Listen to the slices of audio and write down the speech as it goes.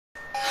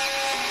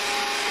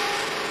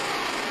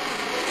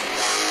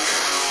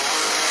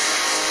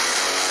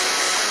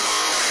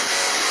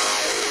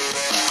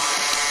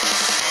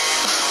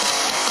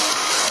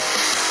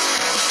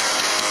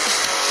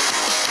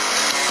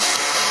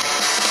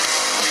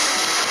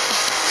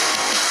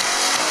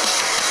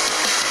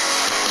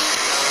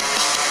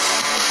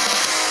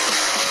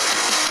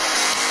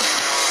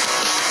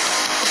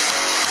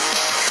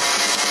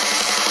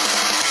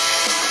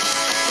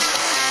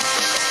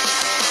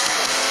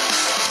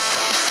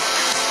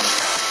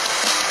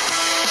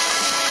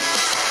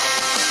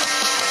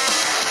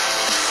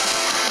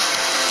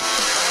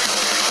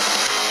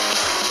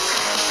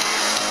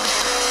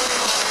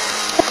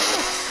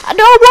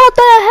Oh, what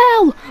the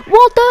hell?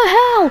 What the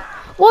hell?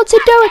 What's he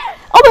doing?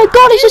 Oh my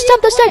god, he's just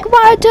stabbed the second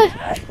right into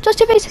Just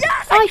TV.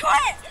 Yes, I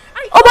quit!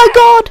 Oh my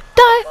god,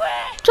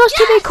 Just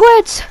TV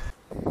quits.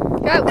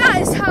 Go.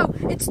 That is how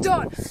it's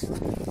done.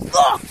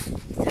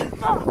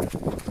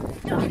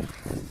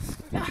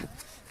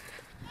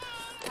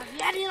 Have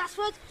you any last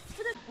words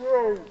for the...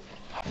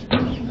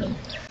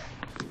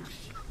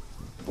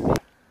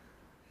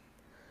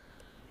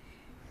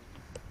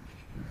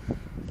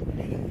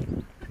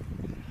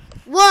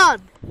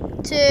 One,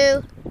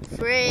 two,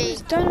 three.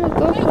 It's done with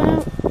go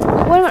now.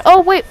 Wait a minute.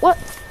 Oh wait, what?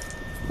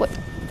 What?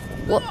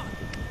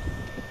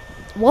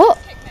 What?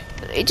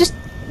 He just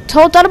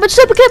told Dynamite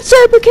super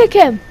kick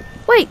him.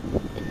 Wait.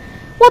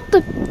 What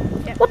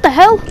the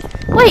hell?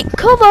 Wait,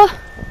 cover.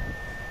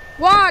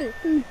 1,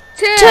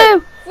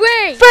 2,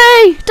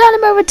 3.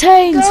 Dynamo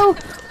retains. Go.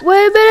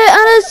 Wait a minute,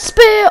 and a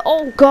spear.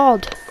 Oh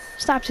god.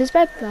 Stabs his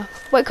bed now.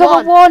 Wait,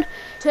 cover. 1,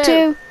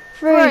 2,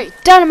 3.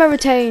 Dynamo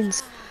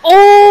retains.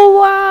 Oh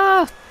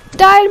wow.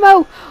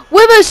 Dynamo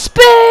with a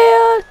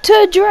spear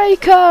to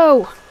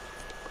Draco.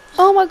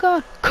 Oh my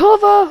god.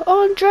 Cover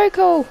on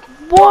Draco.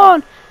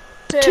 1,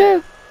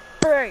 2,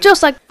 3.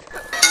 Just like.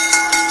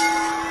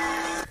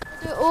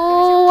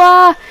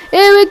 Oh,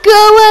 here we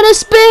go, and a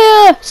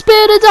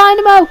spear to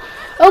Dynamo.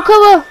 Oh,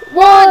 cover.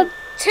 1,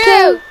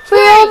 2, 3.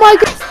 Oh my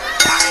god.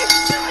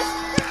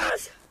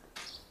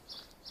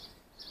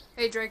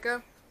 Hey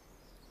Draco.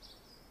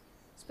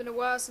 It's been a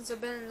while since I've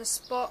been in this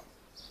spot.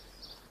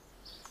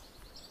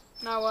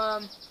 Now, I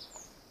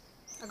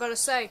gotta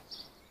say,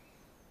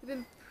 you've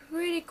been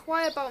pretty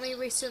quiet about me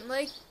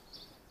recently,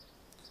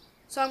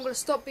 so I'm gonna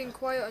stop being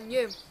quiet on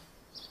you.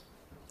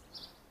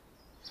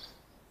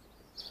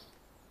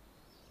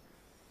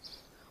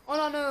 On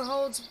our no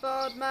holds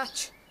barred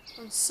match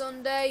on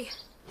Sunday,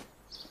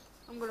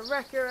 I'm gonna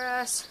wreck your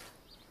ass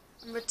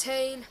and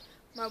retain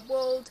my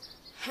World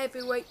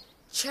Heavyweight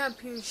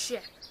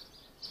Championship.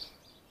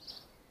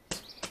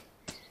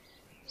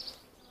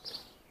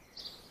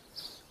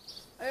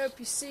 I hope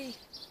you see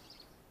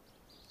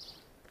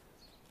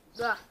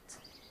that.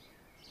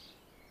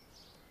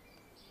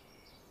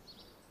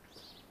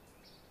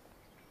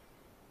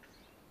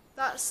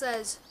 That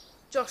says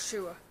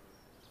Joshua.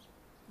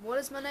 What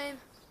is my name?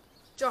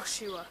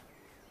 Joshua.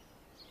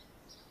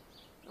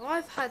 Now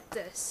I've had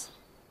this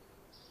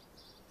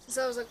since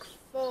I was like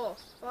 4,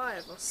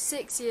 5 or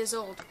 6 years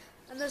old,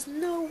 and there's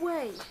no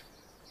way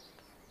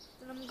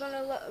that I'm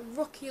gonna let a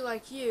rookie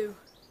like you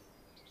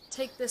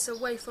take this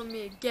away from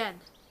me again.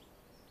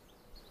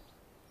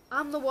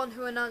 I'm the one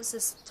who announced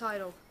this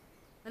title,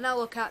 and now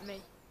look at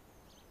me.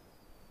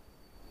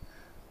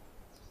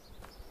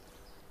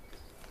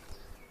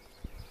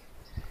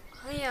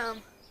 I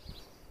am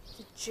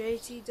the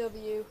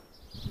JTW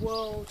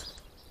World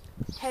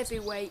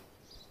Heavyweight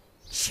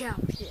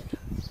Champion,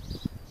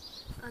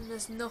 and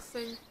there's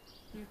nothing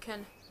you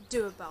can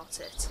do about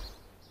it.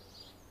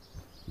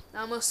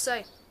 Now I must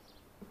say,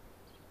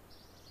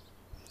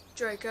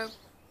 Draco,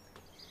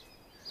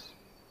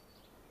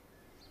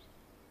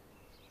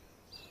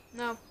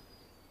 now,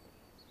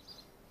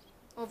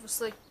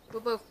 obviously,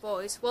 we're both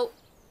boys. Well,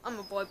 I'm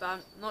a boy, but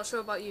I'm not sure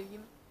about you. You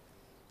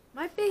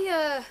might be,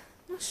 I'm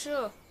not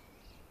sure.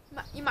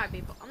 You might be,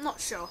 but I'm not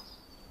sure.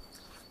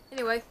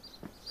 Anyway,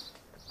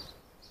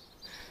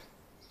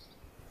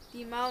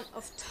 the amount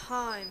of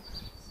time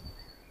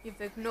you've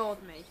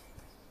ignored me.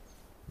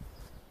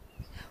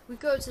 We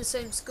go to the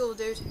same school,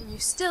 dude, and you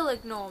still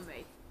ignore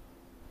me.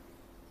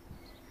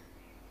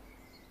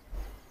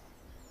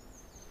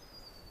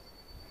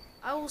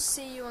 I will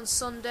see you on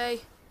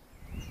Sunday,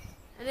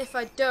 and if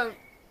I don't,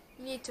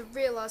 you need to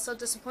realise how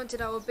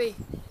disappointed I will be.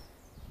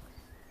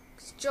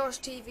 Because Josh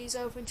TV's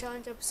Open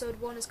Challenge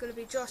Episode 1 is going to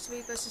be Josh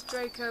TV versus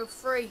Draco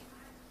 3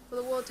 for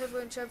the World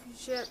Heavyweight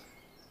Championship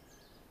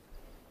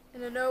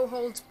in a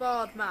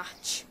no-holds-barred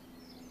match.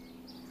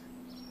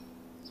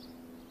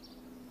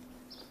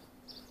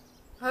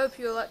 I hope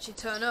you'll actually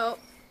turn up.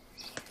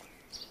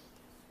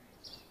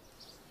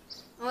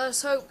 And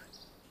let's hope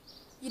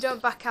you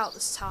don't back out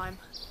this time.